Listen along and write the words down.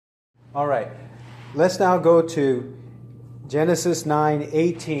All right. Let's now go to Genesis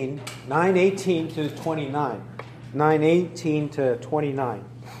 9:18 to 29. 9:18 to 29.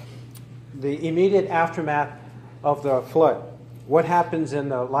 The immediate aftermath of the flood. What happens in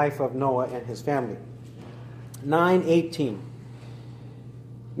the life of Noah and his family? 9:18.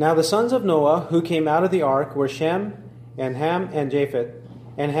 Now the sons of Noah who came out of the ark were Shem and Ham and Japheth,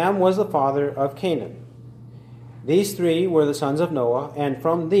 and Ham was the father of Canaan. These three were the sons of Noah, and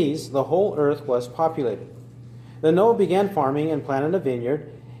from these the whole earth was populated. Then Noah began farming and planted a vineyard,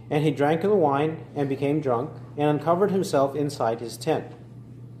 and he drank of the wine and became drunk, and uncovered himself inside his tent.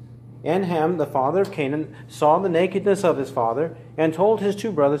 And Ham, the father of Canaan, saw the nakedness of his father, and told his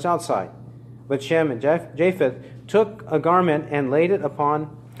two brothers outside. But Shem and Japheth took a garment and laid it upon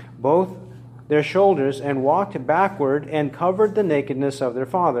both their shoulders, and walked backward, and covered the nakedness of their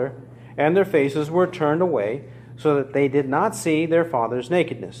father, and their faces were turned away, so that they did not see their father's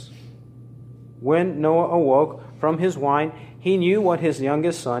nakedness. When Noah awoke from his wine, he knew what his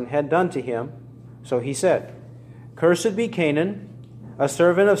youngest son had done to him. So he said, Cursed be Canaan, a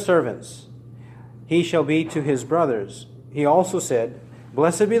servant of servants. He shall be to his brothers. He also said,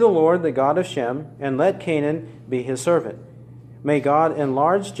 Blessed be the Lord, the God of Shem, and let Canaan be his servant. May God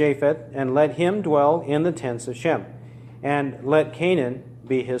enlarge Japheth, and let him dwell in the tents of Shem, and let Canaan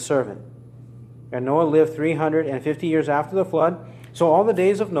be his servant. And Noah lived 350 years after the flood. So all the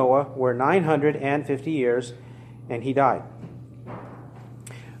days of Noah were 950 years, and he died.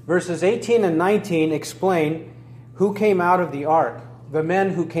 Verses 18 and 19 explain who came out of the ark, the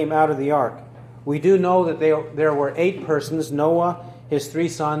men who came out of the ark. We do know that there were 8 persons, Noah, his 3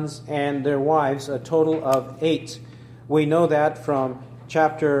 sons, and their wives, a total of 8. We know that from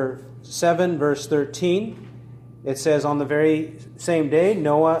chapter 7, verse 13. It says, On the very same day,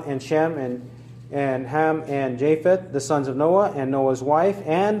 Noah and Shem and Ham and Japheth, the sons of Noah, and Noah's wife,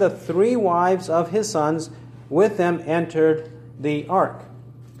 and the 3 wives of his sons with them entered the ark.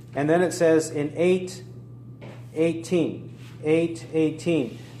 And then it says in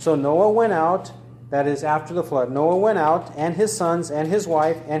 8:18. So Noah went out, that is after the flood. Noah went out, and his sons and his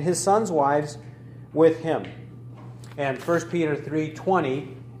wife and his sons' wives with him. And 1 Peter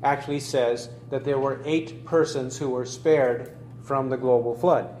 3:20 actually says that there were 8 persons who were spared from the global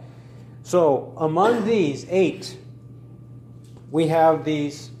flood. So among these 8, we have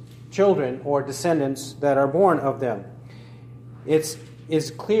these children or descendants that are born of them. It's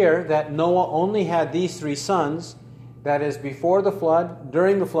clear that Noah only had these 3 sons. That is, before the flood,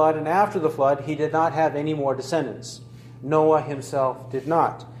 during the flood, and after the flood, he did not have any more descendants. Noah himself did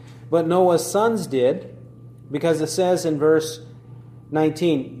not. But Noah's sons did, because it says in verse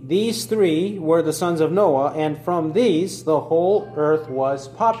 19, These 3 were the sons of Noah, and from these the whole earth was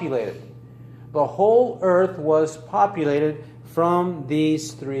populated. The whole earth was populated from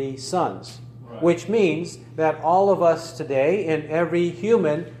these 3 sons. Right. Which means that all of us today, and every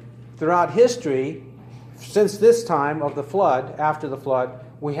human throughout history, since this time of the flood, after the flood,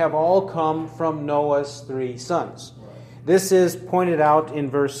 we have all come from Noah's 3 sons. Right. This is pointed out in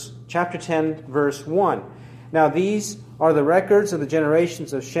chapter 10, verse 1. Now these are the records of the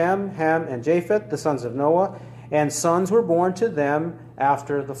generations of Shem, Ham, and Japheth, the sons of Noah, and sons were born to them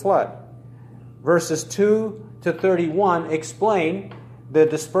after the flood. Verses 2 to 31 explain the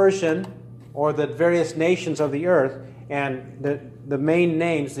dispersion or the various nations of the earth and the main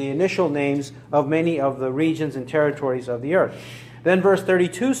names, the initial names of many of the regions and territories of the earth. Then verse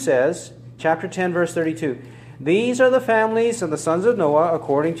 32 says, chapter 10, verse 32, These are the families of the sons of Noah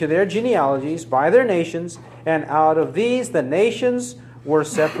according to their genealogies by their nations, and out of these the nations were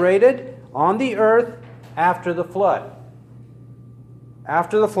separated on the earth after the flood.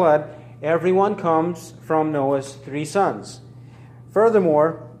 After the flood, everyone comes from Noah's 3 sons.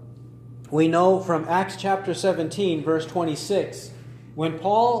 Furthermore, we know from Acts chapter 17, verse 26, when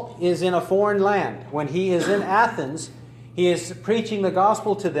Paul is in a foreign land, when he is in Athens, he is preaching the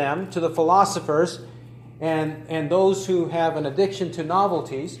gospel to them, to the philosophers, and those who have an addiction to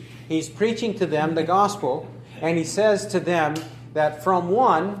novelties. He's preaching to them the gospel, and he says to them that from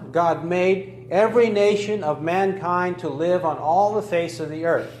one, God made every nation of mankind to live on all the face of the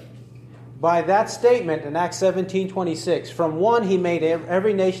earth. By that statement in Acts 17:26, from one he made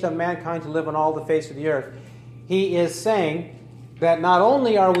every nation of mankind to live on all the face of the earth, he is saying that not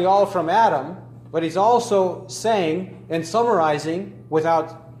only are we all from Adam, but he's also saying and summarizing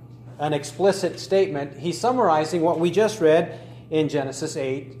without an explicit statement, he's summarizing what we just read in Genesis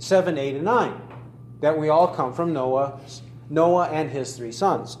 7, 8, and 9, that we all come from Noah and his 3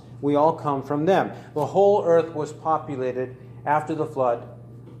 sons. We all come from them. The whole earth was populated after the flood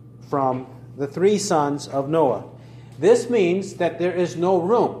from the 3 sons of Noah. This means that there is no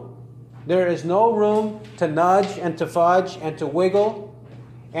room There is no room to nudge and to fudge and to wiggle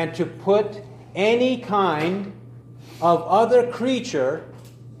and to put any kind of other creature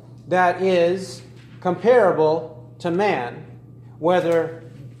that is comparable to man, whether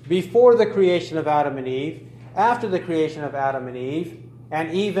before the creation of Adam and Eve, after the creation of Adam and Eve,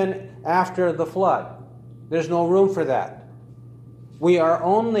 and even after the flood. There's no room for that. We are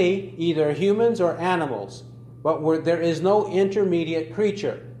only either humans or animals, but there is no intermediate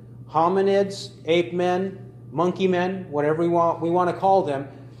creature. Hominids, ape men, monkey men, whatever we want to call them,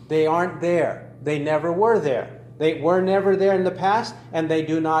 they aren't there. They never were there. They were never there in the past, and they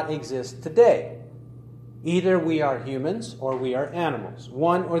do not exist today. Either we are humans or we are animals,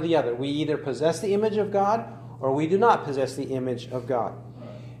 one or the other. We either possess the image of God or we do not possess the image of God.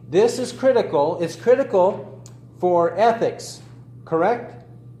 This is critical. It's critical for ethics, correct?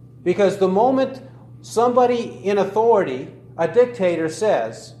 Because the moment somebody in authority, a dictator,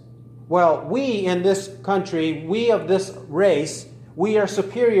 says, well, we in this country, we of this race, we are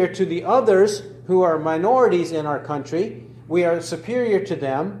superior to the others who are minorities in our country, we are superior to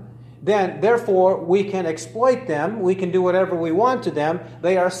them, then therefore we can exploit them, we can do whatever we want to them.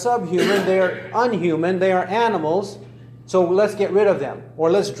 They are subhuman, they are unhuman, they are animals, so let's get rid of them, or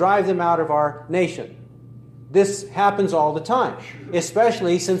let's drive them out of our nation. This happens all the time,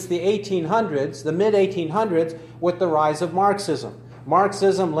 especially since the 1800s, the mid-1800s, with the rise of Marxism.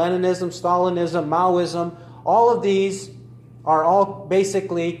 Marxism, Leninism, Stalinism, Maoism, all of these are all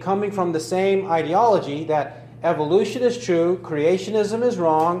basically coming from the same ideology that evolution is true, creationism is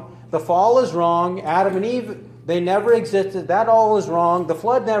wrong, the fall is wrong, Adam and Eve, they never existed, that all is wrong, the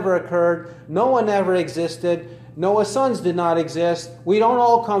flood never occurred, Noah never existed, Noah's sons did not exist, we don't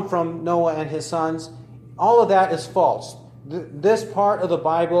all come from Noah and his sons. All of that is false. This part of the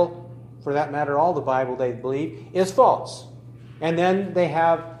Bible, for that matter all the Bible they believe, is false. And then they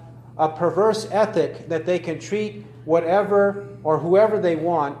have a perverse ethic that they can treat whatever or whoever they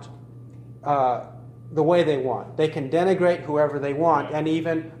want the way they want. They can denigrate whoever they want and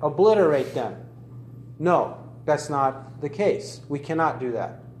even obliterate them. No, that's not the case. We cannot do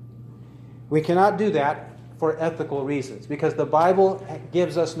that. We cannot do that for ethical reasons because the Bible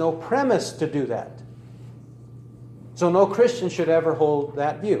gives us no premise to do that. So no Christian should ever hold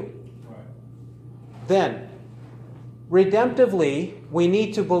that view. Then, redemptively, we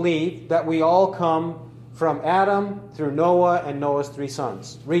need to believe that we all come from Adam through Noah and Noah's 3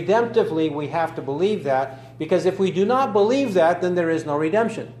 sons. Redemptively, we have to believe that, because if we do not believe that, then there is no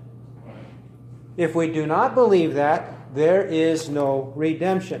redemption. If we do not believe that, there is no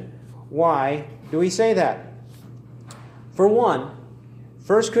redemption. Why do we say that? For one,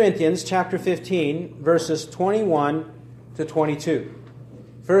 1 Corinthians chapter 15, verses 21 to 22.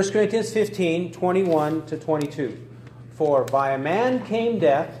 1 Corinthians 15, 21 to 22. For by a man came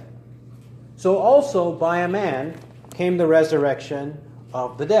death, so also by a man came the resurrection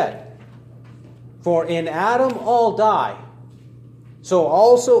of the dead. For in Adam all die, so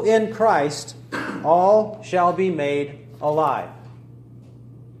also in Christ all shall be made alive.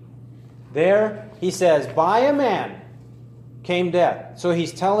 There he says, by a man came death. So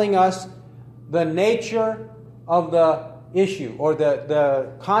he's telling us the nature of the issue, or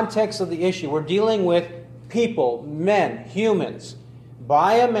the context of the issue. We're dealing with people, men, humans.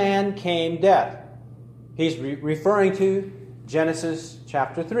 By a man came death. He's referring to Genesis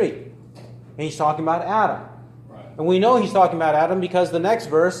chapter 3. And he's talking about Adam. Right. And we know he's talking about Adam because the next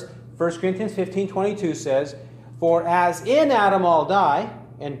verse, 1 Corinthians 15:22 says, for as in Adam all die,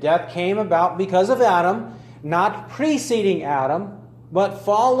 and death came about because of Adam, not preceding Adam, but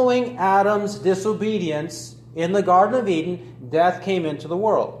following Adam's disobedience in the Garden of Eden, death came into the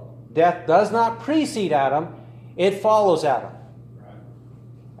world. Death does not precede Adam, it follows Adam. Right.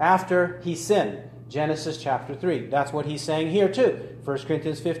 After he sinned, Genesis chapter 3. That's what he's saying here too. 1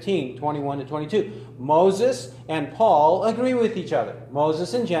 Corinthians 15, 21 to 22. Moses and Paul agree with each other.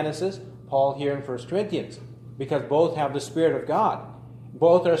 Moses in Genesis, Paul here in 1 Corinthians. Because both have the Spirit of God.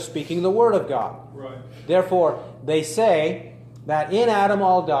 Both are speaking the Word of God. Right. Therefore, they say that in Adam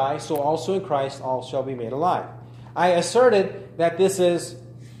all die, so also in Christ all shall be made alive. I asserted that this is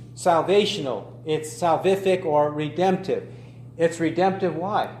salvational. It's salvific or redemptive. It's redemptive.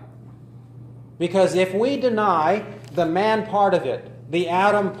 Why? Because if we deny the man part of it, the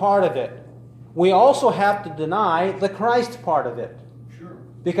Adam part of it, we also have to deny the Christ part of it. Sure.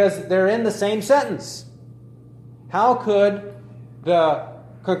 Because they're in the same sentence. How could the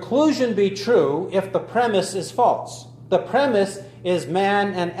conclusion be true if the premise is false? The premise is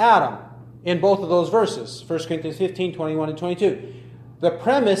man and Adam in both of those verses, 1 Corinthians 15, 21 and 22. The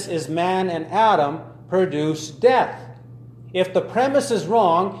premise is man and Adam produce death. If the premise is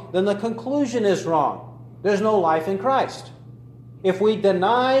wrong, then the conclusion is wrong. There's no life in Christ. If we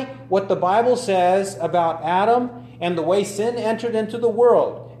deny what the Bible says about Adam and the way sin entered into the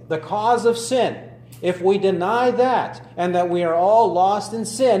world, the cause of sin, if we deny that and that we are all lost in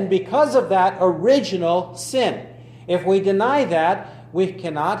sin because of that original sin, if we deny that, we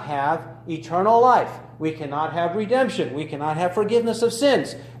cannot have eternal life. We cannot have redemption. We cannot have forgiveness of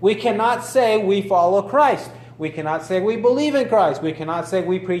sins. We cannot say we follow Christ. We cannot say we believe in Christ. We cannot say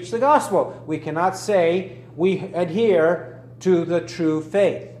we preach the gospel. We cannot say we adhere to the true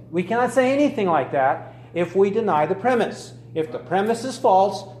faith. We cannot say anything like that if we deny the premise. If the premise is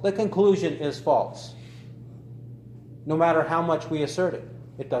false, the conclusion is false. No matter how much we assert it,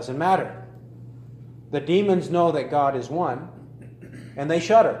 it doesn't matter. The demons know that God is one, and they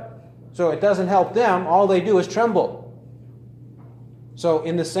shudder. So it doesn't help them. All they do is tremble. So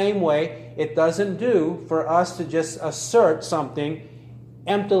in the same way, it doesn't do for us to just assert something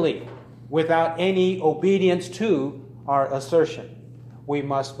emptily without any obedience to our assertion. We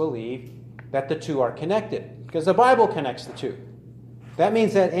must believe that the two are connected, because the Bible connects the two. That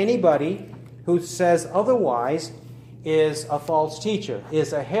means that anybody who says otherwise is a false teacher,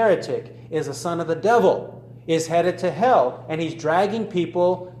 is a heretic, is a son of the devil, is headed to hell, and he's dragging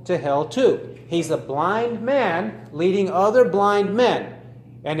people to hell too. He's a blind man leading other blind men.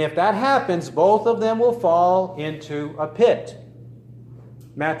 And if that happens, both of them will fall into a pit.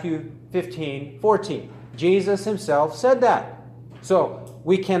 Matthew 15:14. Jesus himself said that. So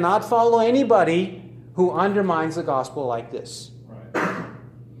we cannot follow anybody who undermines the gospel like this. Right.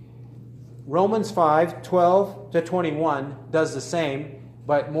 Romans 5:12-21 does the same,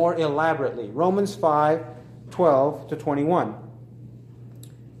 but more elaborately. Romans 5:12-21.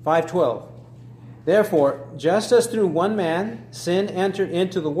 5:12. Therefore, just as through one man sin entered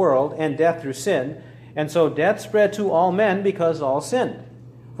into the world, and death through sin, and so death spread to all men because all sinned.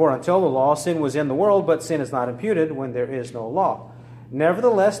 For until the law, sin was in the world, but sin is not imputed when there is no law.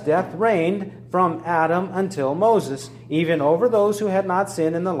 Nevertheless, death reigned from Adam until Moses, even over those who had not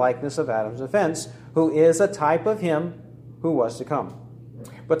sinned in the likeness of Adam's offense, who is a type of him who was to come.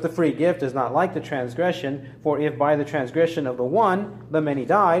 But the free gift is not like the transgression, for if by the transgression of the one the many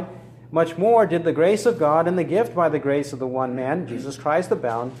died, much more did the grace of God and the gift by the grace of the one man, Jesus Christ,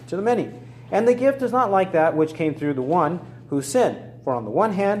 abound to the many. And the gift is not like that which came through the one who sinned. For on the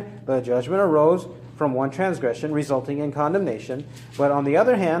one hand, the judgment arose from one transgression, resulting in condemnation. But on the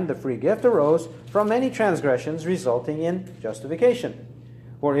other hand, the free gift arose from many transgressions, resulting in justification.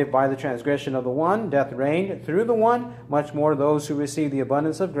 For if by the transgression of the one death reigned through the one, much more those who receive the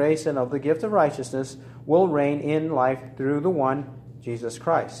abundance of grace and of the gift of righteousness will reign in life through the one, Jesus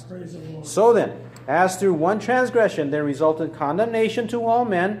Christ. So then, as through one transgression there resulted condemnation to all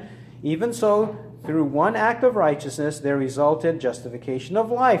men, even so through one act of righteousness there resulted justification of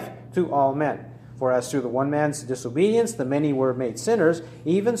life to all men. For as through the one man's disobedience the many were made sinners,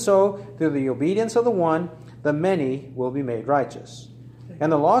 even so through the obedience of the one the many will be made righteous.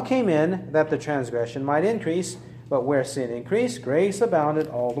 And the law came in that the transgression might increase, but where sin increased, grace abounded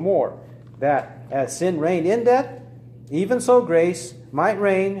all the more, that as sin reigned in death, even so grace might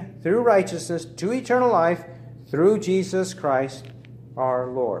reign through righteousness to eternal life through Jesus Christ our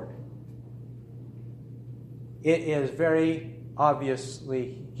Lord. It is very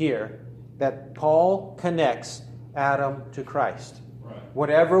obviously here that Paul connects Adam to Christ. Right.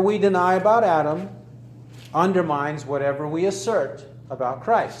 Whatever we deny about Adam undermines whatever we assert about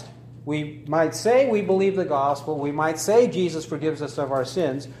Christ. We might say we believe the gospel, we might say Jesus forgives us of our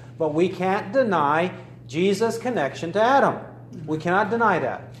sins, but we can't deny Jesus' connection to Adam. We cannot deny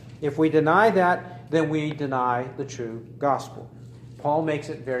that. If we deny that, then we deny the true gospel. Paul makes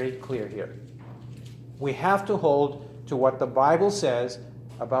it very clear here. We have to hold to what the Bible says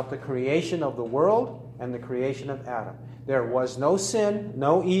about the creation of the world and the creation of Adam. There was no sin,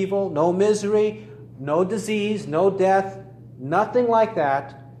 no evil, no misery, no disease, no death, nothing like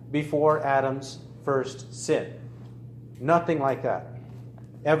that before Adam's first sin. Nothing like that.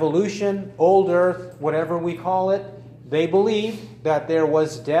 Evolution, old earth, whatever we call it, they believe that there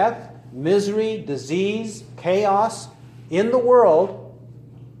was death, misery, disease, chaos in the world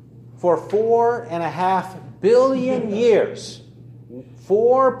for 4.5 billion years.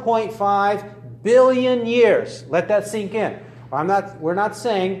 4.5 billion years. Let that sink in. We're not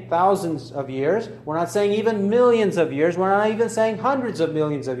saying thousands of years. We're not saying even millions of years. We're not even saying hundreds of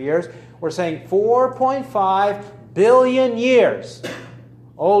millions of years. We're saying 4.5 billion years.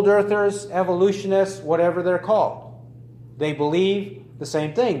 Old earthers, evolutionists, whatever they're called. They believe the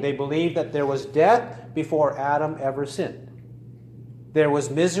same thing. They believe that there was death before Adam ever sinned. There was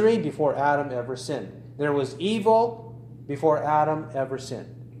misery before Adam ever sinned. There was evil before Adam ever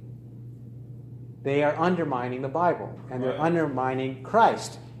sinned. They are undermining the Bible, and they're undermining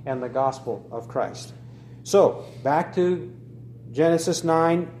Christ and the gospel of Christ. So, back to Genesis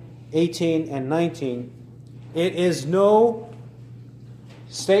 9, 18, and 19. It is no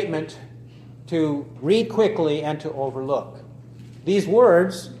statement to read quickly and to overlook. These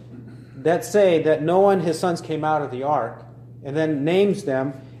words that say that Noah and his sons came out of the ark, and then names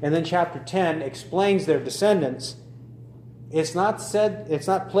them, and then chapter 10 explains their descendants, it's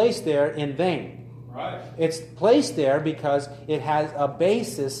not placed there in vain. Right. It's placed there because it has a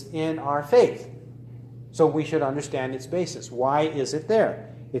basis in our faith. So we should understand its basis. Why is it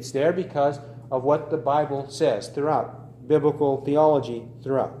there? It's there because of what the Bible says throughout, biblical theology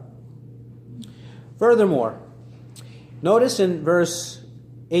throughout. Furthermore, notice in verse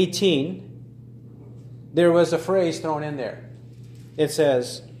 18, there was a phrase thrown in there. It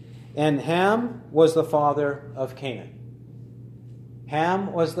says, and Ham was the father of Canaan.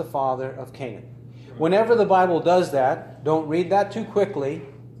 Ham was the father of Canaan. Whenever the Bible does that, don't read that too quickly,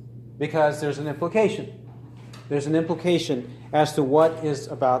 because there's an implication. There's an implication as to what is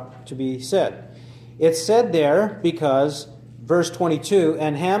about to be said. It's said there because, verse 22,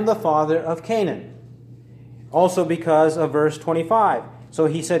 and Ham the father of Canaan. Also because of verse 25. So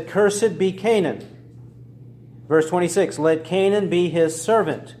he said, cursed be Canaan. Verse 26, let Canaan be his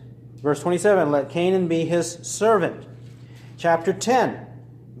servant. Verse 27, let Canaan be his servant. Chapter 10,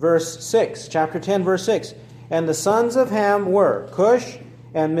 verse 6. Chapter 10, verse 6. And the sons of Ham were Cush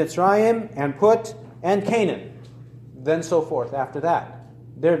and Mitzrayim and Put and Canaan. Then so forth after that.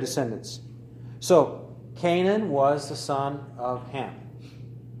 Their descendants. So, Canaan was the son of Ham.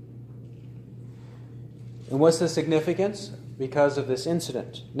 And what's the significance? Because of this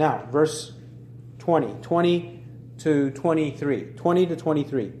incident. Now, verse 20 to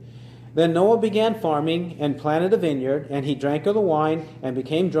 23. Then Noah began farming and planted a vineyard, and he drank of the wine and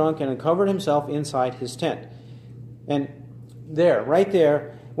became drunk and uncovered himself inside his tent. And there, right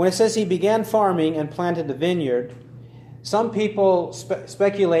there, when it says he began farming and planted the vineyard, some people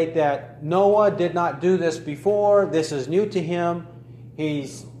speculate that Noah did not do this before. This is new to him.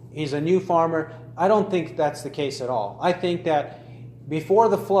 He's a new farmer. I don't think that's the case at all. I think that before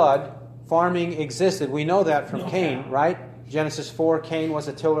the flood, farming existed. We know that from Cain, right? Genesis 4, Cain was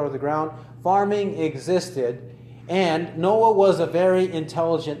a tiller of the ground. Farming existed, and Noah was a very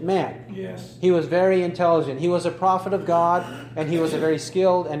intelligent man. Yes. He was very intelligent. He was a prophet of God, and he was a very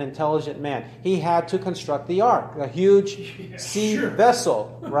skilled and intelligent man. He had to construct the ark, a huge sea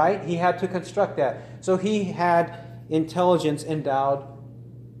vessel, right? He had to construct that. So he had intelligence endowed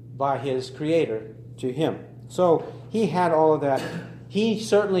by his Creator to him. So he had all of that. He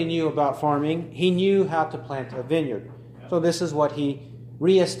certainly knew about farming. He knew how to plant a vineyard. So this is what he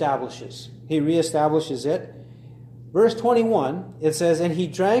reestablishes. He reestablishes it. Verse 21, it says, and he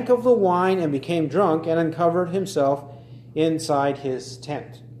drank of the wine and became drunk and uncovered himself inside his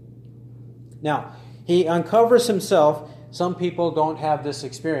tent. Now, he uncovers himself. Some people don't have this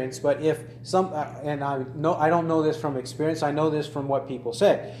experience, but if some, and I don't know this from experience, I know this from what people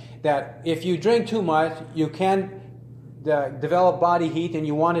say, that if you drink too much, you can develop body heat and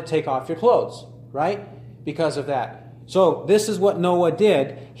you want to take off your clothes, right? Because of that. So this is what Noah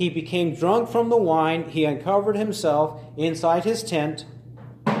did. He became drunk from the wine. He uncovered himself inside his tent.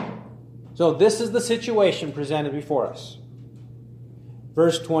 So this is the situation presented before us.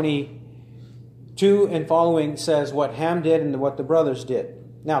 Verse 22 and following says what Ham did and what the brothers did.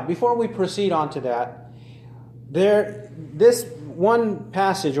 Now, before we proceed on to that, this one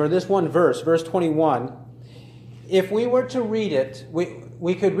passage or this one verse, verse 21, if we were to read it,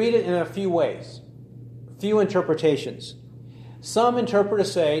 we could read it in a few ways. Few interpretations. Some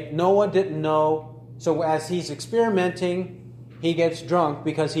interpreters say Noah didn't know, so as he's experimenting, he gets drunk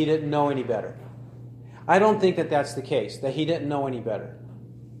because he didn't know any better. I don't think that that's the case, that he didn't know any better.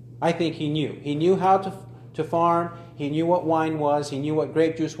 I think he knew. He knew how to farm. He knew what wine was. He knew what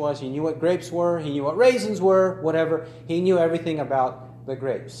grape juice was. He knew what grapes were. He knew what raisins were, whatever. He knew everything about the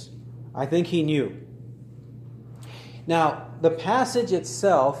grapes. I think he knew. Now, the passage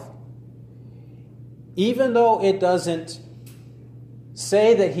itself, even though it doesn't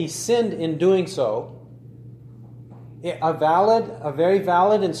say that he sinned in doing so, a very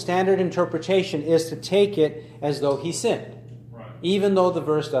valid and standard interpretation is to take it as though he sinned, right, even though the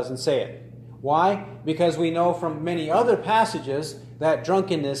verse doesn't say it. Why? Because we know from many other passages that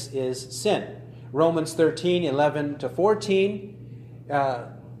drunkenness is sin. Romans 13, 11 to 14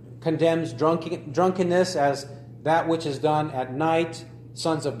 condemns drunkenness as that which is done at night.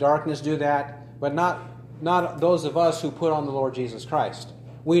 Sons of darkness do that. But not those of us who put on the Lord Jesus Christ.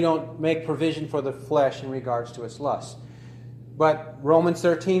 We don't make provision for the flesh in regards to its lust. But Romans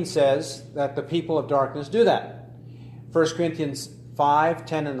 13 says that the people of darkness do that. 1 Corinthians 5,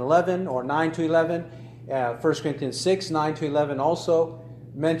 10 and 11, or 9 to 11. 1 Corinthians 6, 9 to 11 also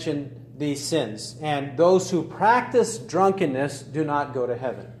mention these sins. And those who practice drunkenness do not go to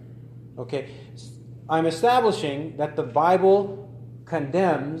heaven. Okay? I'm establishing that the Bible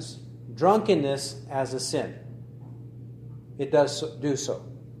condemns drunkenness as a sin. It does do so.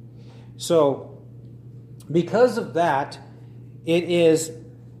 So, because of that, it is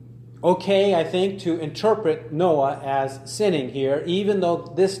okay, I think, to interpret Noah as sinning here, even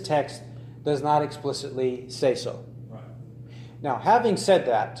though this text does not explicitly say so. Right. Now, having said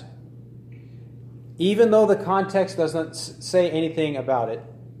that, even though the context doesn't say anything about it,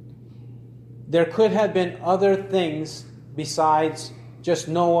 there could have been other things besides just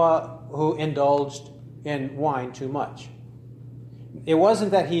Noah who indulged in wine too much. It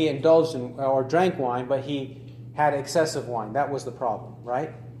wasn't that he indulged in or drank wine, but he had excessive wine. That was the problem,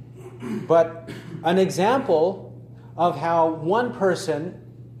 right? But an example of how one person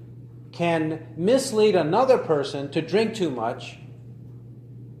can mislead another person to drink too much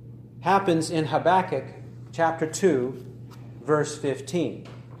happens in Habakkuk chapter 2, verse 15.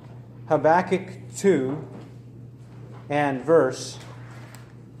 Habakkuk 2 and verse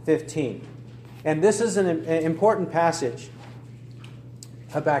 15. And this is an important passage.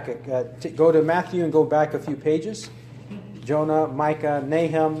 Habakkuk. Go to Matthew and go back a few pages. Jonah, Micah,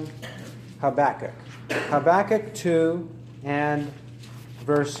 Nahum, Habakkuk. Habakkuk 2 and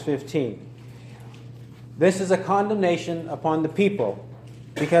verse 15. This is a condemnation upon the people,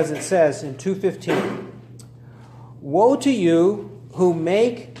 because it says in 2:15, "Woe to you who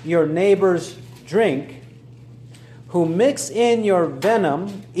make your neighbors drink, who mix in your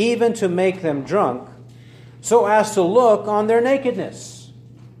venom even to make them drunk, so as to look on their nakedness."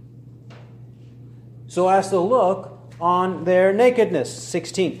 So as to look on their nakedness.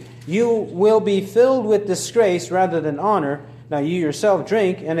 16. "You will be filled with disgrace rather than honor. Now you yourself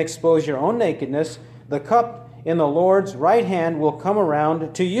drink and expose your own nakedness. The cup in the Lord's right hand will come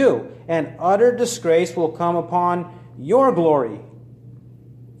around to you, and utter disgrace will come upon your glory."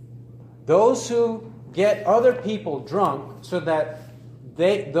 Those who get other people drunk so that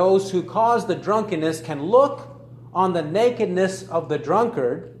those who cause the drunkenness can look on the nakedness of the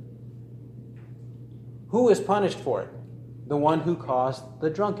drunkard, who is punished for it? The one who caused the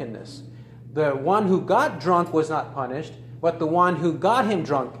drunkenness. The one who got drunk was not punished, but the one who got him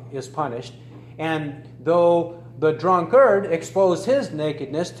drunk is punished. And though the drunkard exposed his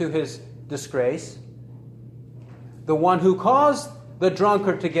nakedness to his disgrace, the one who caused the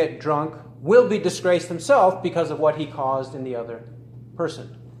drunkard to get drunk will be disgraced himself because of what he caused in the other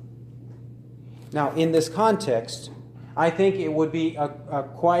person. Now, in this context, I think it would be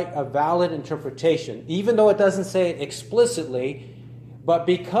quite a valid interpretation, even though it doesn't say it explicitly, but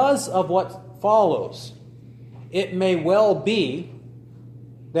because of what follows, it may well be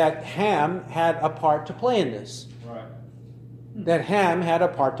that Ham had a part to play in this. Right. That Ham had a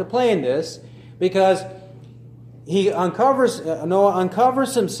part to play in this, because Noah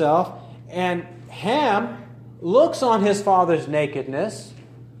uncovers himself, and Ham looks on his father's nakedness.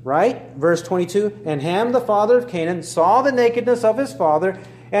 Right? Verse 22, "And Ham, the father of Canaan, saw the nakedness of his father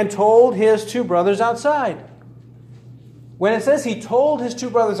and told his two brothers outside." When it says he told his two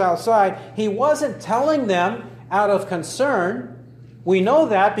brothers outside, he wasn't telling them out of concern. We know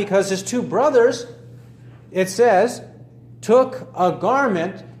that because his two brothers, it says, took a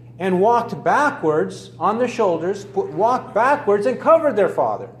garment and walked backwards on their shoulders, walked backwards and covered their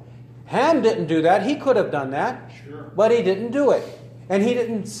father. Ham didn't do that. He could have done that, but he didn't do it. And he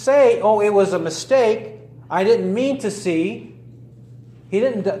didn't say, "Oh, it was a mistake. I didn't mean to see." He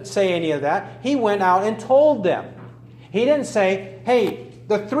didn't say any of that. He went out and told them. He didn't say, "Hey,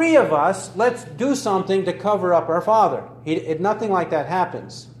 the three of us, let's do something to cover up our father." Nothing like that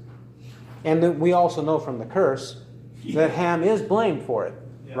happens. And we also know from the curse that Ham is blamed for it,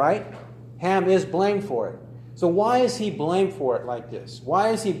 right? Ham is blamed for it. So why is he blamed for it like this?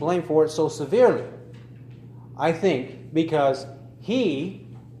 Why is he blamed for it so severely? I think because he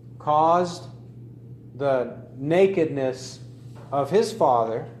caused the nakedness of his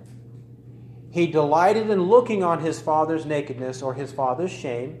father. He delighted in looking on his father's nakedness or his father's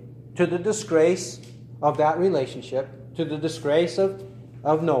shame, to the disgrace of that relationship, to the disgrace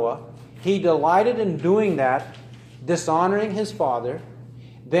of Noah. He delighted in doing that, dishonoring his father.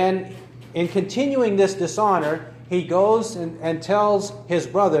 Then, in continuing this dishonor, he goes and tells his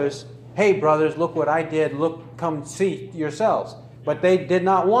brothers, "Hey, brothers, look what I did. Look, come see yourselves." But they did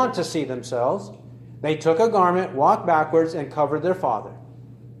not want to see themselves. They took a garment, walked backwards, and covered their father.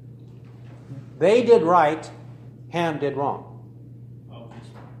 They did right. Ham did wrong.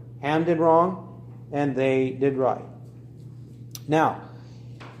 Ham did wrong, and they did right. Now,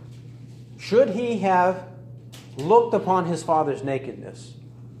 should he have looked upon his father's nakedness?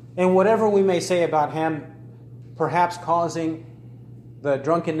 And whatever we may say about Ham perhaps causing the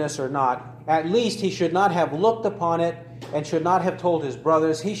drunkenness or not, at least he should not have looked upon it and should not have told his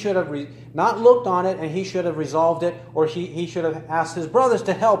brothers. He should have not looked on it, and he should have resolved it, or he should have asked his brothers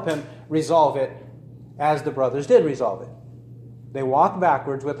to help him resolve it, as the brothers did resolve it. They walked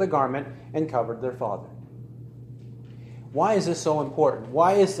backwards with the garment and covered their father. Why is this so important?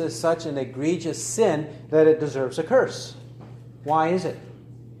 Why is this such an egregious sin that it deserves a curse? Why is it?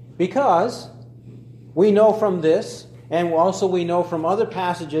 Because we know from this, and also we know from other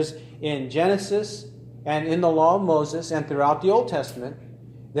passages in Genesis and in the law of Moses and throughout the Old Testament,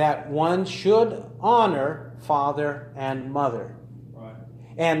 that one should honor father and mother. Right.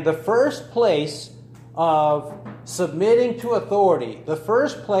 And the first place of submitting to authority, the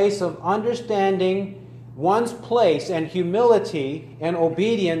first place of understanding one's place and humility and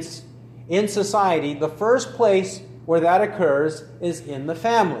obedience in society, the first place where that occurs is in the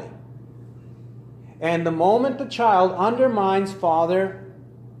family. And the moment the child undermines father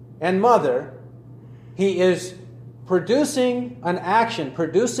and mother, he is producing an action,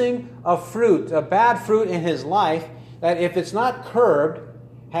 producing a fruit, a bad fruit in his life that, if it's not curbed,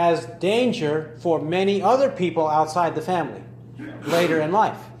 has danger for many other people outside the family later in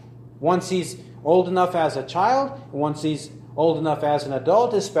life. Once he's old enough as a child, once he's old enough as an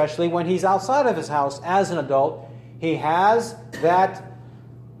adult, especially when he's outside of his house as an adult, he has that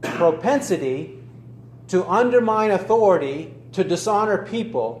propensity to undermine authority, to dishonor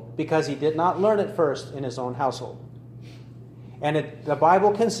people, because he did not learn it first in his own household. And the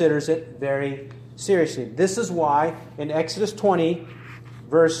Bible considers it very seriously. This is why in Exodus 20,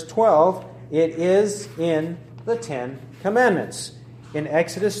 verse 12, it is in the Ten Commandments. In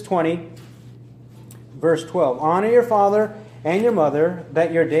Exodus 20, verse 12, honor your father and your mother,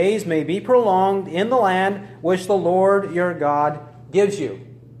 that your days may be prolonged in the land which the Lord your God gives you.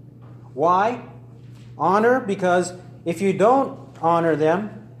 Why? Honor, because if you don't honor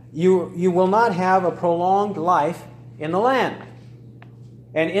them, you will not have a prolonged life in the land.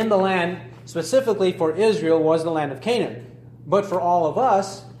 And in the land, specifically for Israel, was the land of Canaan. But for all of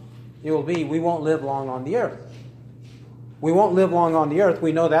us, it will be, we won't live long on the earth. We won't live long on the earth.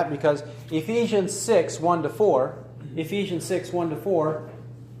 We know that because Ephesians 6, 1-4, Ephesians 6, 1-4,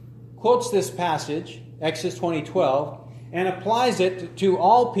 quotes this passage, Exodus 20:12, and applies it to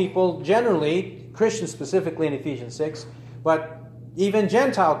all people generally, Christians specifically in Ephesians 6, but even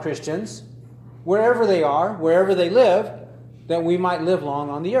Gentile Christians, wherever they are, wherever they live, that we might live long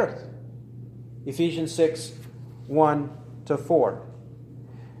on the earth. Ephesians 6, 1-4.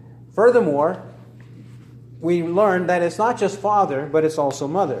 Furthermore, we learn that it's not just father, but it's also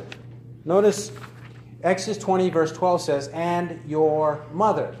mother. Notice Exodus 20, verse 12 says, and your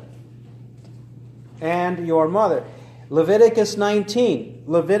mother. And your mother. Leviticus 19,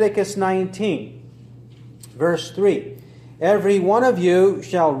 verse 3. Every one of you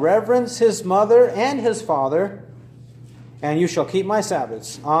shall reverence his mother and his father, and you shall keep my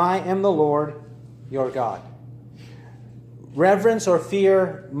Sabbaths. I am the Lord your God. Reverence or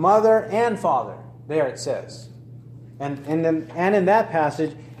fear mother and father. There it says. And in that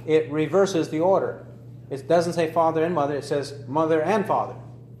passage, it reverses the order. It doesn't say father and mother. It says mother and father.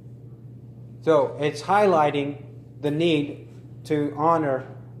 So it's highlighting the need to honor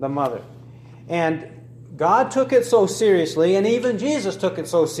the mother. And God took it so seriously, and even Jesus took it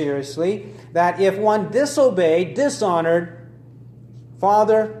so seriously, that if one disobeyed, dishonored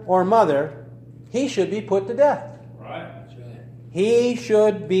father or mother, he should be put to death. Right. He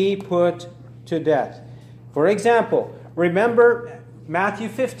should be put to death. For example, remember Matthew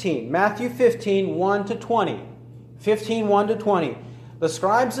 15, 1-20. 15, 1-20. The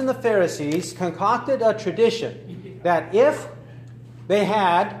scribes and the Pharisees concocted a tradition that if they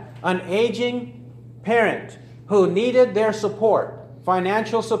had an aging parent who needed their support,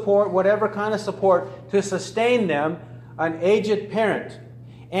 financial support, whatever kind of support to sustain them, an aged parent,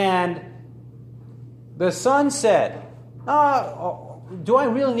 and the son said, do I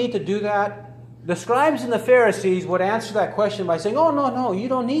really need to do that? The scribes and the Pharisees would answer that question by saying, oh, no, you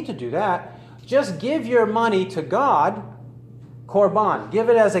don't need to do that. Just give your money to God, korban. Give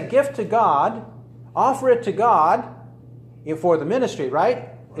it as a gift to God. Offer it to God for the ministry, right?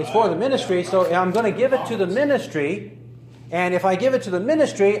 It's for the ministry, so I'm going to give it to the ministry. And if I give it to the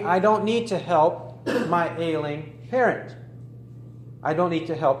ministry, I don't need to help my ailing parent. I don't need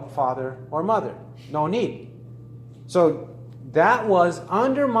to help father or mother. No need. So that was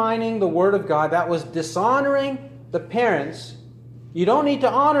undermining the Word of God. That was dishonoring the parents You don't need to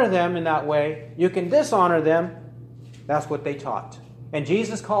honor them in that way. You can dishonor them. That's what they taught. And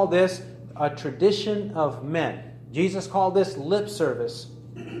Jesus called this a tradition of men. Jesus called this lip service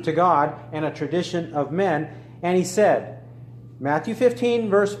to God and a tradition of men. And he said, Matthew 15,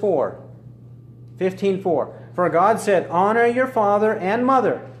 verse 4. 15:4. For God said, honor your father and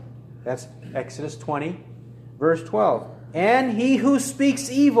mother. That's Exodus 20, verse 12. And he who speaks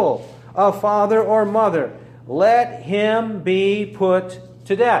evil of father or mother, let him be put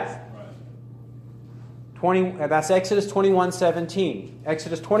to death. 20, that's Exodus 21:17.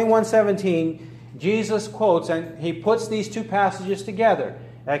 Exodus 21:17, Jesus quotes, and he puts these two passages together.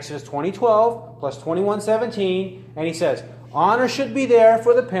 Exodus 20:12 plus 21:17, and he says, honor should be there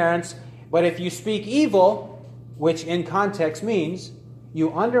for the parents, but if you speak evil, which in context means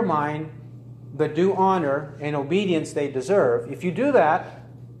you undermine the due honor and obedience they deserve, if you do that,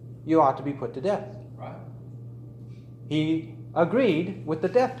 you ought to be put to death. Right. He agreed with the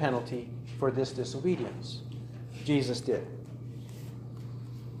death penalty for this disobedience. Jesus did.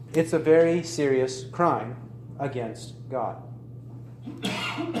 It's a very serious crime against God.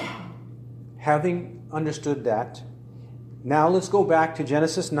 Having understood that, now let's go back to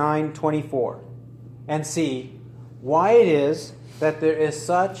Genesis 9:24 and see why it is that there is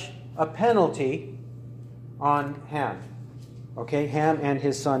such a penalty on Ham. Okay, Ham and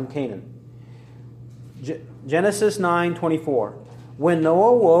his son Canaan. Genesis 9:24. When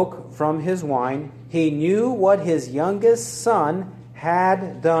Noah woke from his wine, he knew what his youngest son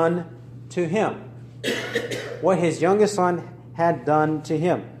had done to him. What his youngest son had done to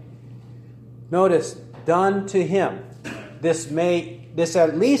him. Notice, done to him. This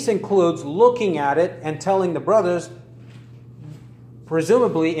at least includes looking at it and telling the brothers,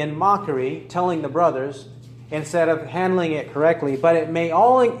 presumably in mockery, telling the brothers instead of handling it correctly. But it may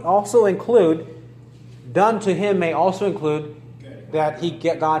also include, done to him may also include that he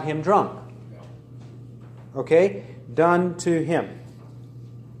got him drunk. Okay? Done to him.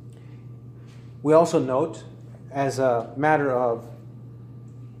 We also note, as a matter of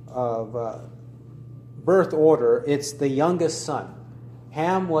birth order, it's the youngest son.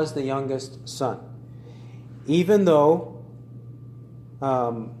 Ham was the youngest son. Even though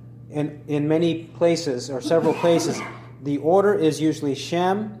in many places, or several places, the order is usually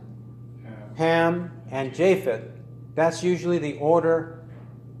Shem, Ham, and Japheth. That's usually the order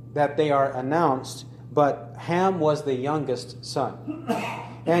that they are announced, but Ham was the youngest son.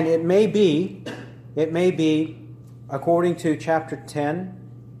 And it may be, according to chapter 10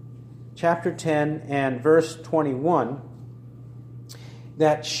 and verse 21,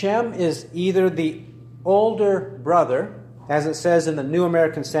 that Shem is either the older brother, as it says in the New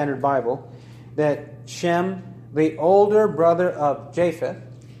American Standard Bible, that Shem, the older brother of Japheth.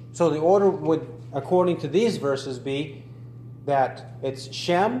 So the order would, according to these verses, be that it's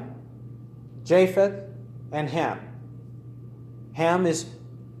Shem, Japheth, and Ham. Ham is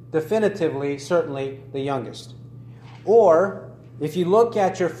definitively, certainly, the youngest. Or, if you look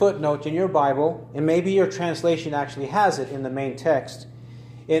at your footnote in your Bible, and maybe your translation actually has it in the main text,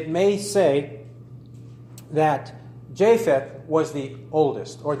 it may say that Japheth was the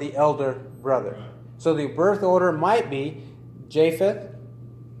oldest, or the elder brother. So the birth order might be Japheth,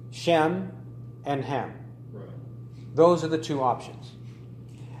 Shem, and Ham. Those are the two options.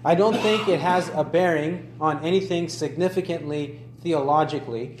 I don't think it has a bearing on anything significantly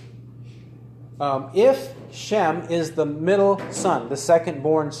theologically. If Shem is the middle son, the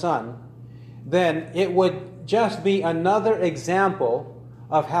second-born son, then it would just be another example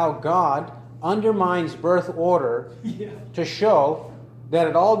of how God undermines birth order to show that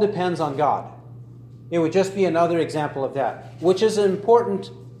it all depends on God. It would just be another example of that, which is an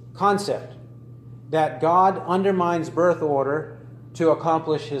important concept, that God undermines birth order to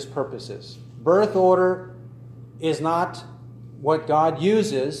accomplish His purposes. Birth order is not what God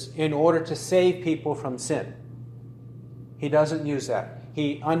uses in order to save people from sin. He doesn't use that.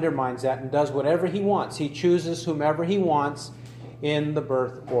 He undermines that and does whatever He wants. He chooses whomever He wants in the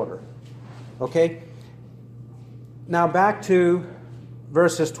birth order. Okay? Now back to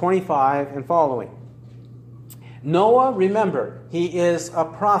verses 25 and following. Noah, remember, he is a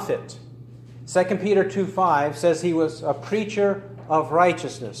prophet. 2 Peter 2:5 says he was a preacher of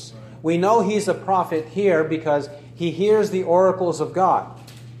righteousness. We know he's a prophet here because he hears the oracles of God,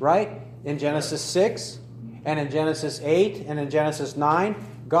 right? In Genesis 6 and in Genesis 8 and in Genesis 9,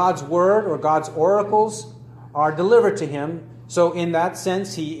 God's word or God's oracles are delivered to him. So in that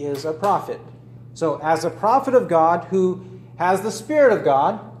sense, he is a prophet. So as a prophet of God who has the Spirit of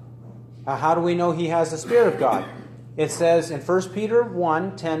God, how do we know he has the Spirit of God? It says in 1 Peter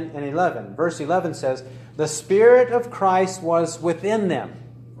 1, 10 and 11. Verse 11 says, the Spirit of Christ was within them.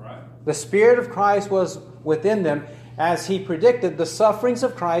 Right. The Spirit of Christ was within them as he predicted the sufferings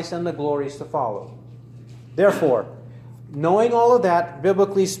of Christ and the glories to follow. Therefore, knowing all of that,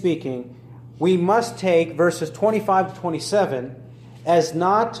 biblically speaking, we must take verses 25 to 27 as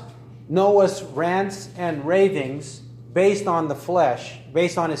not Noah's rants and ravings based on the flesh,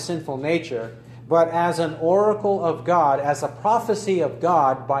 based on his sinful nature, but as an oracle of God, as a prophecy of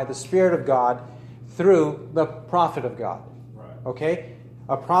God by the Spirit of God through the prophet of God. Right. Okay?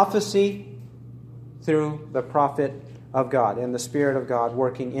 A prophecy through the prophet of God and the Spirit of God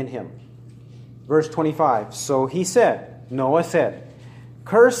working in him. Verse 25. So he said, Noah said,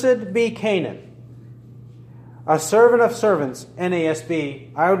 cursed be Canaan, a servant of servants,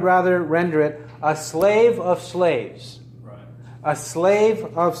 NASB. I would rather render it a slave of slaves. Right. A slave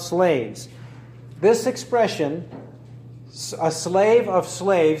of slaves. This expression, a slave of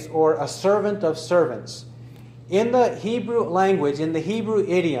slaves or a servant of servants, in the Hebrew language, in the Hebrew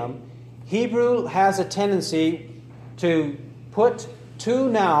idiom, Hebrew has a tendency to put two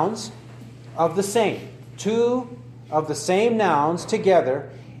nouns of the same, two of the same nouns together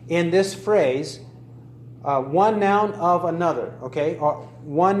in this phrase, one noun of another, okay? Or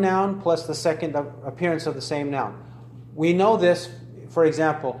one noun plus the second appearance of the same noun. We know this, for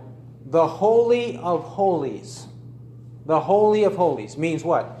example, the Holy of Holies. The Holy of Holies means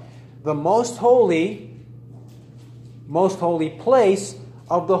what? The most holy place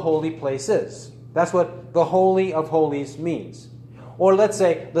of the holy places. That's what the Holy of Holies means. Or let's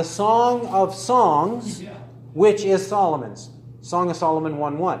say the Song of Songs, which is Solomon's. Song of Solomon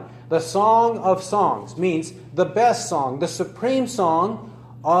 1:1. The Song of Songs means the best song, the supreme song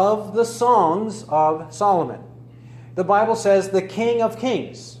of the songs of Solomon. The Bible says the King of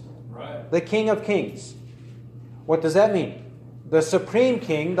Kings. Right. The King of Kings. What does that mean? The supreme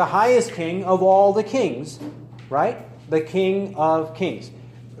king, the highest king of all the kings, right? The King of Kings.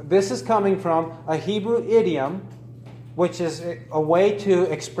 This is coming from a Hebrew idiom, which is a way to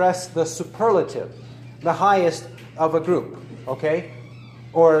express the superlative, the highest of a group, okay?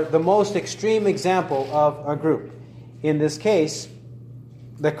 Or the most extreme example of a group. In this case,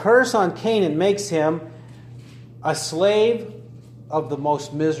 the curse on Canaan makes him a slave of the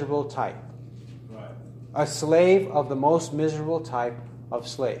most miserable type. Right. A slave of the most miserable type of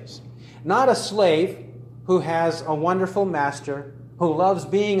slaves. Not a slave who has a wonderful master, who loves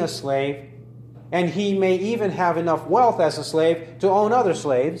being a slave, and he may even have enough wealth as a slave to own other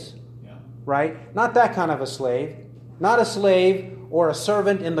slaves, right? Not that kind of a slave. Not a slave or a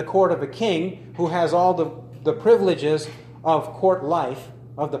servant in the court of a king who has all the privileges of court life,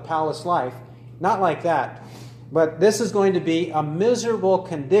 of the palace life. Not like that. But this is going to be a miserable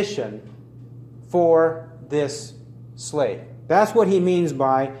condition for this slave. That's what he means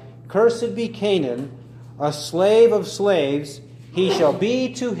by, cursed be Canaan, a slave of slaves, he shall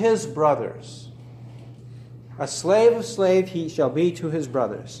be to his brothers. A slave of slaves he shall be to his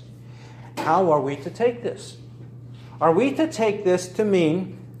brothers. How are we to take this? Are we to take this to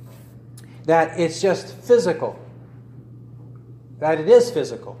mean that it's just physical? That it is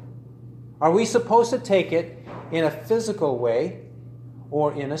physical? Are we supposed to take it in a physical way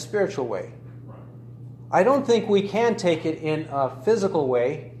or in a spiritual way? I don't think we can take it in a physical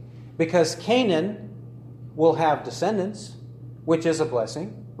way, because Canaan will have descendants, which is a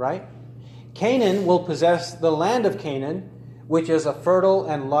blessing, right? Canaan will possess the land of Canaan, which is a fertile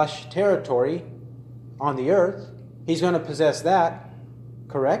and lush territory on the earth. He's going to possess that,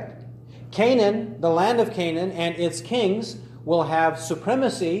 correct? Canaan, the land of Canaan, and its kings will have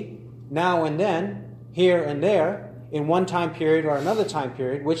supremacy now and then, here and there, in one time period or another time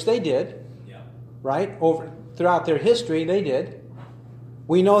period, which they did, right? Throughout their history, they did.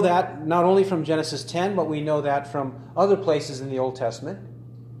 We know that not only from Genesis 10, but we know that from other places in the Old Testament.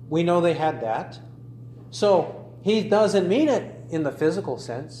 We know they had that. So he doesn't mean it in the physical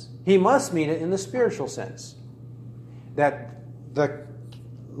sense. He must mean it in the spiritual sense. That the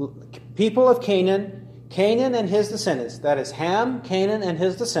people of Canaan and his descendants, that is Ham, Canaan, and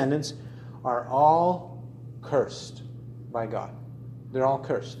his descendants, are all cursed by God. They're all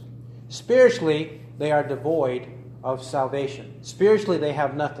cursed. Spiritually, they are devoid of salvation. Spiritually, they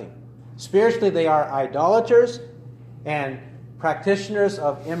have nothing. Spiritually, they are idolaters and practitioners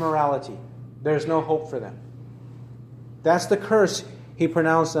of immorality. There's no hope for them. That's the curse he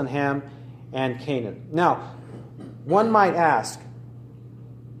pronounced on Ham and Canaan. Now, one might ask,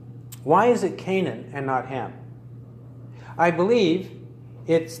 why is it Canaan and not Ham? I believe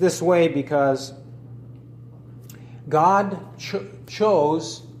it's this way because God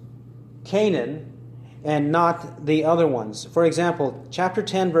chose Canaan and not the other ones. For example, chapter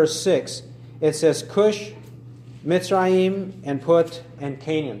 10, verse 6, it says Cush, Mitzrayim, and Put, and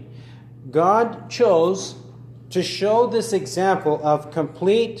Canaan. God chose to show this example of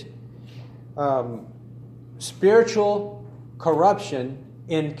complete spiritual corruption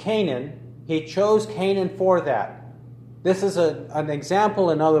in Canaan. He chose Canaan for that. This is an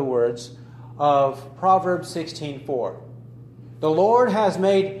example, in other words, of Proverbs 16:4. The Lord has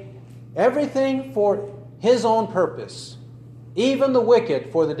made everything for His own purpose, even the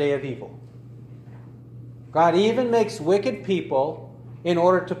wicked for the day of evil. God even makes wicked people in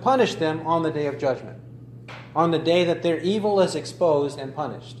order to punish them on the day of judgment, on the day that their evil is exposed and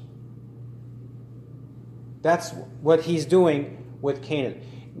punished. That's what He's doing with Canaan.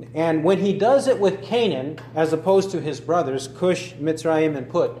 And when He does it with Canaan, as opposed to his brothers, Cush, Mitzrayim, and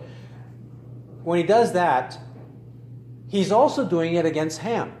Put, when He does that, He's also doing it against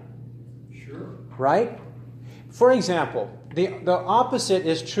Ham. Sure. Right? For example, the opposite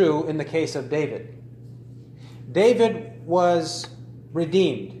is true in the case of David. David was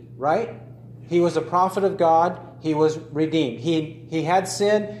redeemed, right? He was a prophet of God. He was redeemed. He had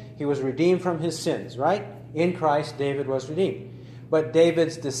sin. He was redeemed from his sins, right? In Christ, David was redeemed. But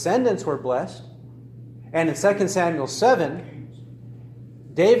David's descendants were blessed. And in 2 Samuel 7,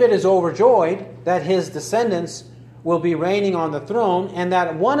 David is overjoyed that his descendants will be reigning on the throne and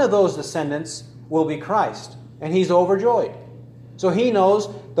that one of those descendants will be Christ. And he's overjoyed. So he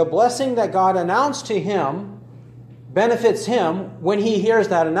knows the blessing that God announced to him benefits him when he hears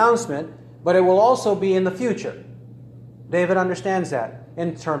that announcement, but it will also be in the future. David understands that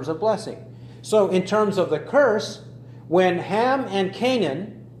in terms of blessing. So in terms of the curse, when Ham and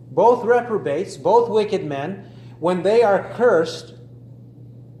Canaan, both reprobates, both wicked men, when they are cursed,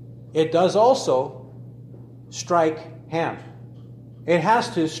 it does also strike Ham. It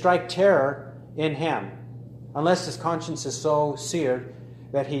has to strike terror in Ham, unless his conscience is so seared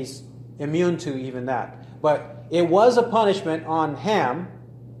that he's immune to even that. But it was a punishment on Ham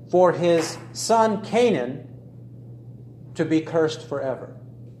for his son Canaan to be cursed forever.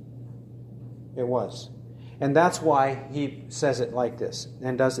 It was. And that's why he says it like this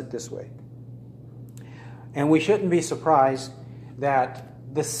and does it this way. And we shouldn't be surprised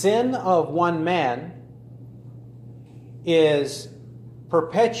that the sin of one man is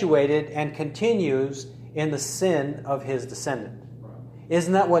perpetuated and continues in the sin of his descendant.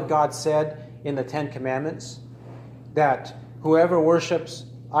 Isn't that what God said in the Ten Commandments? That whoever worships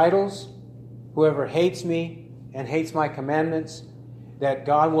idols, whoever hates me and hates my commandments, that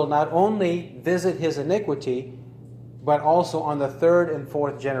God will not only visit his iniquity, but also on the third and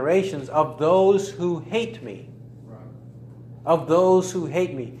fourth generations of those who hate me. Right. Of those who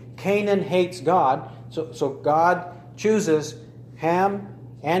hate me. Canaan hates God, so God chooses Ham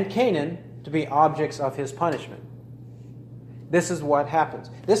and Canaan to be objects of his punishment. This is what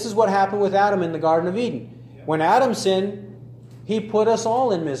happens. This is what happened with Adam in the Garden of Eden. Yeah. When Adam sinned, he put us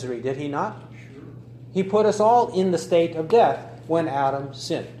all in misery, did he not? Sure. He put us all in the state of death when Adam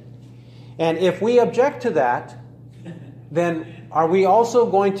sinned. And if we object to that, then are we also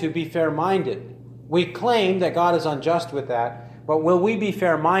going to be fair-minded? We claim that God is unjust with that, but will we be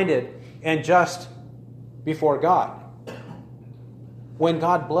fair-minded and just before God? When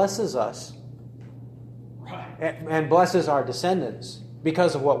God blesses us and blesses our descendants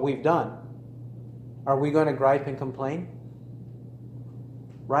because of what we've done, are we going to gripe and complain?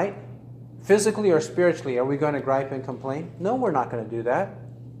 Right? Physically or spiritually, are we going to gripe and complain? No, we're not going to do that.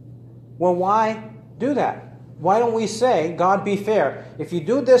 Well, why do that? Why don't we say, God, be fair. If you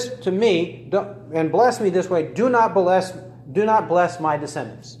do this to me and bless me this way, do not bless my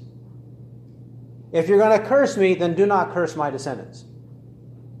descendants. If you're going to curse me, then do not curse my descendants.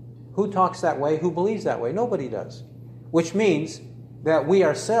 Who talks that way? Who believes that way? Nobody does. Which means that we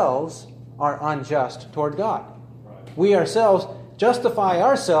ourselves are unjust toward God. We ourselves justify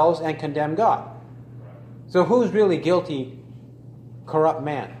ourselves and condemn God. So who's really guilty? Corrupt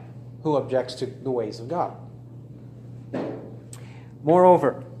man who objects to the ways of God.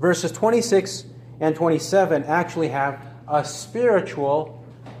 Moreover, verses 26 and 27 actually have a spiritual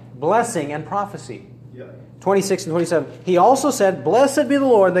blessing and prophecy. 26 and 27. He also said, "Blessed be the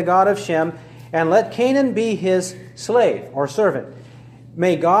Lord, the God of Shem, and let Canaan be his slave," or servant.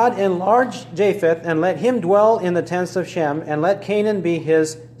 "May God enlarge Japheth, and let him dwell in the tents of Shem, and let Canaan be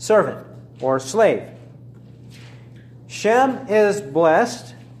his servant," or slave. Shem is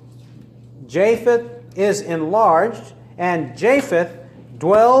blessed, Japheth is enlarged, and Japheth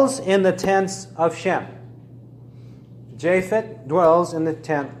dwells in the tents of Shem. Japheth dwells in the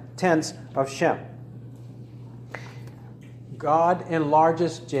tents of Shem. God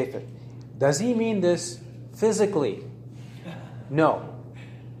enlarges Japheth. Does he mean this physically? No.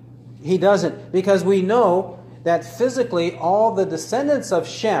 He doesn't, because we know that physically all the descendants of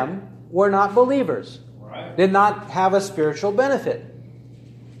Shem were not believers. Right. Did not have a spiritual benefit.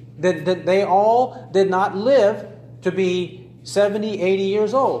 They all did not live to be 70, 80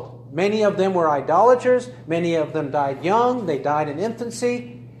 years old. Many of them were idolaters. Many of them died young. They died in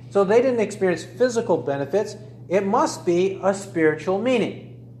infancy. So they didn't experience physical benefits. It must be a spiritual meaning.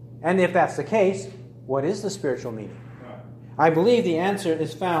 And if that's the case, what is the spiritual meaning? Right. I believe the answer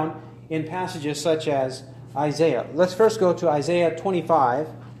is found in passages such as Isaiah. Let's first go to Isaiah 25.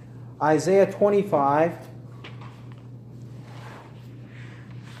 Isaiah 25.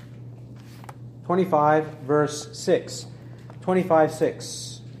 25 verse 6.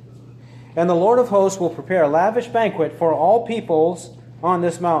 25:6. And the Lord of hosts will prepare a lavish banquet for all peoples on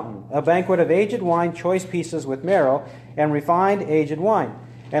this mountain, a banquet of aged wine, choice pieces with marrow, and refined aged wine.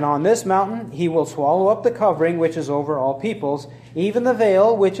 And on this mountain he will swallow up the covering which is over all peoples, even the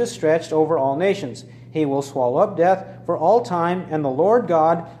veil which is stretched over all nations. He will swallow up death for all time, and the Lord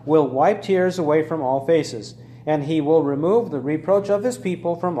God will wipe tears away from all faces. And he will remove the reproach of his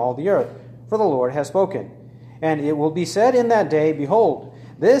people from all the earth, for the Lord has spoken. And it will be said in that day, Behold,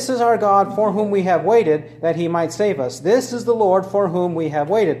 this is our God for whom we have waited, that he might save us. This is the Lord for whom we have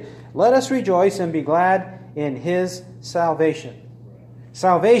waited. Let us rejoice and be glad in his salvation.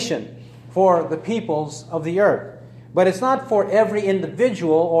 Salvation for the peoples of the earth. But it's not for every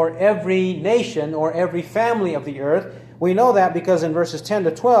individual or every nation or every family of the earth. We know that because in verses 10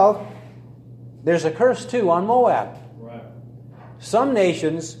 to 12, there's a curse too on Moab. Right. Some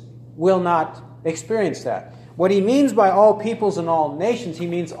nations will not experience that. What he means by all peoples and all nations, he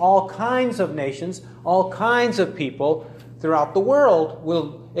means all kinds of nations, all kinds of people throughout the world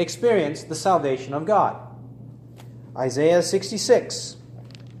will experience the salvation of God. Isaiah 66.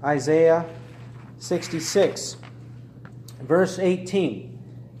 Isaiah 66, verse 18.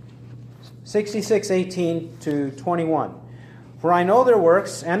 66:18 to 21. For I know their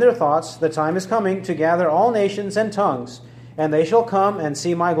works and their thoughts, the time is coming to gather all nations and tongues, and they shall come and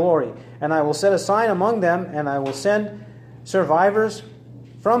see my glory. And I will set a sign among them, and I will send survivors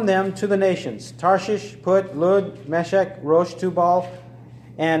from them to the nations, Tarshish, Put, Lud, Meshech, Rosh, Tubal,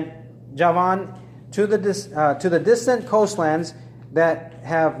 and Javan, to the distant coastlands that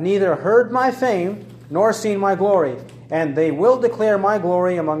have neither heard my fame nor seen my glory, and they will declare my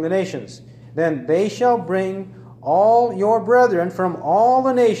glory among the nations. Then they shall bring all your brethren from all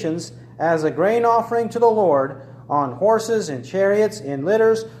the nations as a grain offering to the Lord, on horses, in chariots, in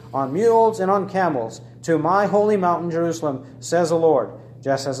litters, on mules, and on camels, to my holy mountain Jerusalem, says the Lord.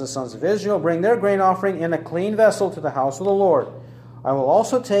 Just as the sons of Israel bring their grain offering in a clean vessel to the house of the Lord. I will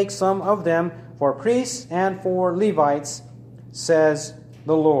also take some of them for priests and for Levites, says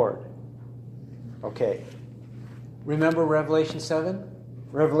the Lord. Okay. Remember Revelation 7?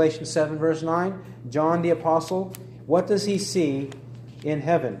 Revelation 7 verse 9. John the Apostle, what does he see in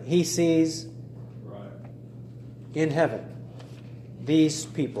heaven? He sees in heaven these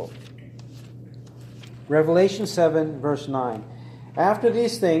people. Revelation 7 verse 9. After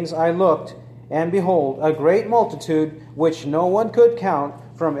these things I looked, and behold, a great multitude, which no one could count,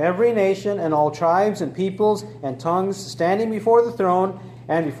 from every nation and all tribes and peoples and tongues, standing before the throne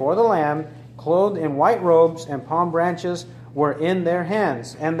and before the Lamb, clothed in white robes, and palm branches were in their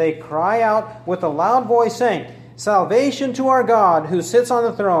hands. And they cry out with a loud voice, saying, Salvation to our God, who sits on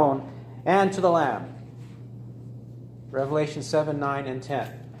the throne, and to the Lamb. Revelation 7, 9, and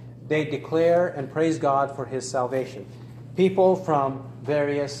 10. They declare and praise God for his salvation. People from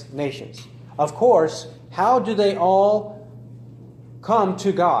various nations. Of course, how do they all come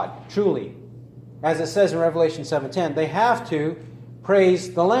to God, truly? As it says in Revelation 7:10, they have to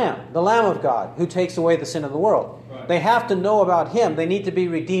praise the Lamb of God, who takes away the sin of the world. Right. They have to know about him. They need to be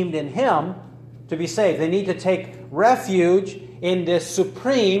redeemed in him to be saved. They need to take refuge in this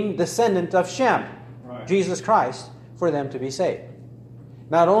supreme descendant of Shem, Right. Jesus Christ, for them to be saved.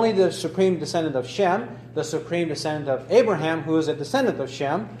 Not only the supreme descendant of Shem, the supreme descendant of Abraham, who is a descendant of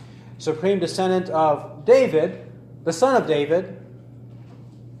Shem, supreme descendant of David, the son of David,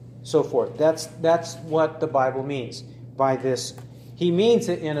 so forth. That's what the Bible means by this. He means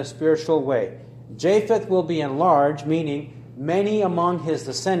it in a spiritual way. Japheth will be enlarged, meaning many among his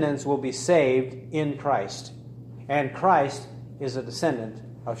descendants will be saved in Christ. And Christ is a descendant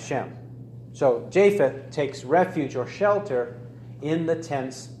of Shem. So Japheth takes refuge or shelter in the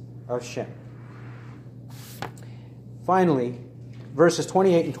tents of Shem. Finally, verses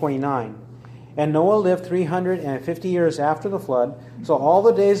 28 and 29. And Noah lived 350 years after the flood. So all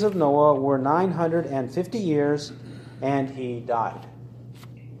the days of Noah were 950 years, and he died.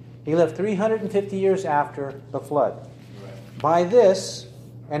 He lived 350 years after the flood. Right. By this,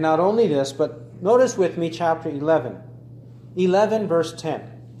 and not only this, but notice with me chapter 11. 11 verse 10.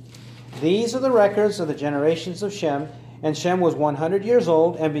 These are the records of the generations of Shem, and Shem was 100 years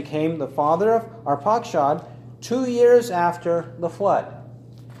old and became the father of Arpachshad 2 years after the flood.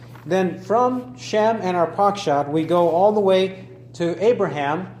 Then from Shem and Arpachshad, we go all the way to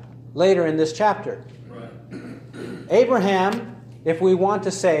Abraham later in this chapter. Right. Abraham, if we want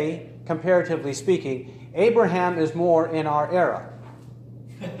to say, comparatively speaking, Abraham is more in our era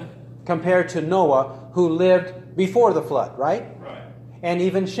compared to Noah, who lived before the flood, right? Right. And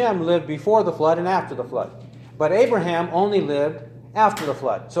even Shem lived before the flood and after the flood. But Abraham only lived after the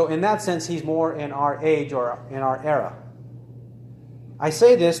flood. So in that sense, he's more in our age or in our era. I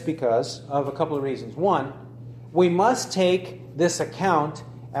say this because of a couple of reasons. One, we must take this account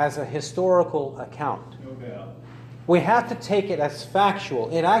as a historical account. No doubt. We have to take it as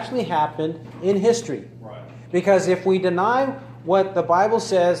factual. It actually happened in history. Right. Because if we deny what the Bible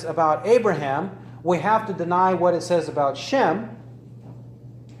says about Abraham, we have to deny what it says about Shem.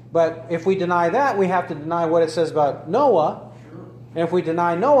 But if we deny that, we have to deny what it says about Noah. Sure. And if we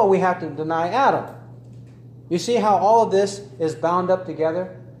deny Noah, we have to deny Adam. You see how all of this is bound up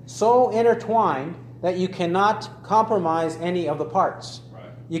together? So intertwined that you cannot compromise any of the parts. Right.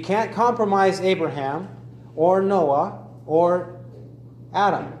 You can't compromise Abraham or Noah or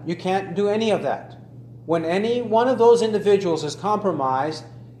Adam. You can't do any of that. When any one of those individuals is compromised,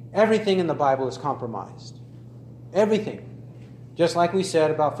 everything in the Bible is compromised. Everything. Just like we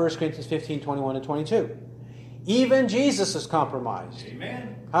said about 1 Corinthians 15, 21 and 22. Even Jesus is compromised.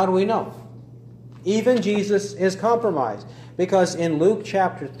 Amen. How do we know? Even Jesus is compromised. Because in Luke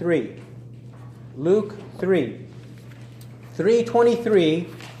chapter 3, Luke 3, 3:23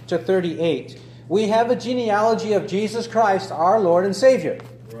 to 38, we have a genealogy of Jesus Christ, our Lord and Savior.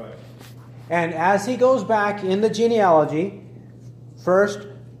 Right. And as he goes back in the genealogy, first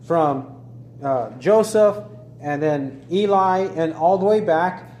from Joseph, and then Eli, and all the way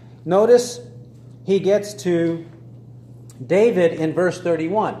back, notice he gets to David in verse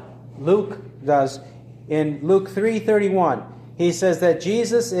 31. Luke does. In Luke 3:31, he says that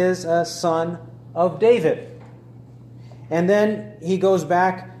Jesus is a son of David. And then he goes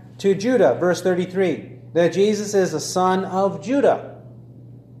back to Judah, verse 33, that Jesus is a son of Judah.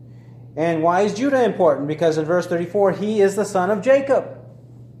 And why is Judah important? Because in verse 34, he is the son of Jacob.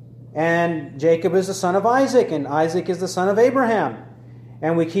 And Jacob is the son of Isaac, and Isaac is the son of Abraham.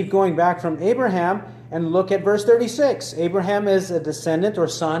 And we keep going back from Abraham and look at verse 36. Abraham is a descendant or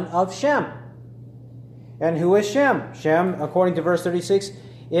son of Shem. And who is Shem? Shem, according to verse 36,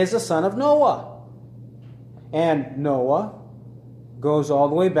 is the son of Noah. And Noah goes all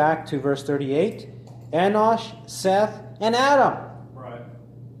the way back to verse 38. Enosh, Seth, and Adam. Right.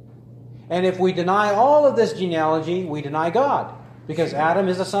 And if we deny all of this genealogy, we deny God. Because Adam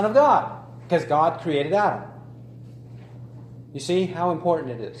is the son of God. Because God created Adam. You see how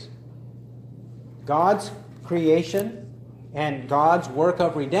important it is. God's creation and God's work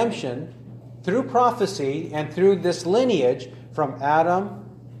of redemption through prophecy and through this lineage from Adam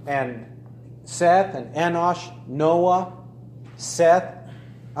and Seth and Enosh, Noah,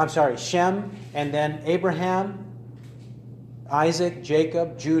 Shem, and then Abraham, Isaac,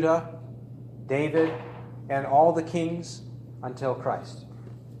 Jacob, Judah, David, and all the kings until Christ.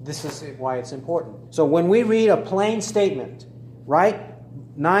 This is why it's important. So when we read a plain statement, right,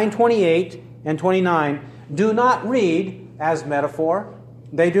 9:28 and 29, do not read as metaphor.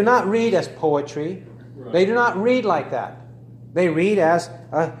 They do not read as poetry. Right. They do not read like that. They read as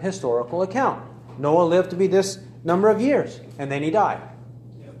a historical account. Noah lived to be this number of years, and then he died.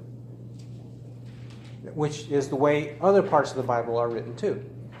 Yep. Which is the way other parts of the Bible are written too.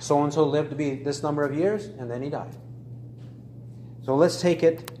 So-and-so lived to be this number of years, and then he died. So let's take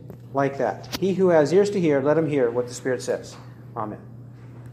it like that. He who has ears to hear, let him hear what the Spirit says. Amen.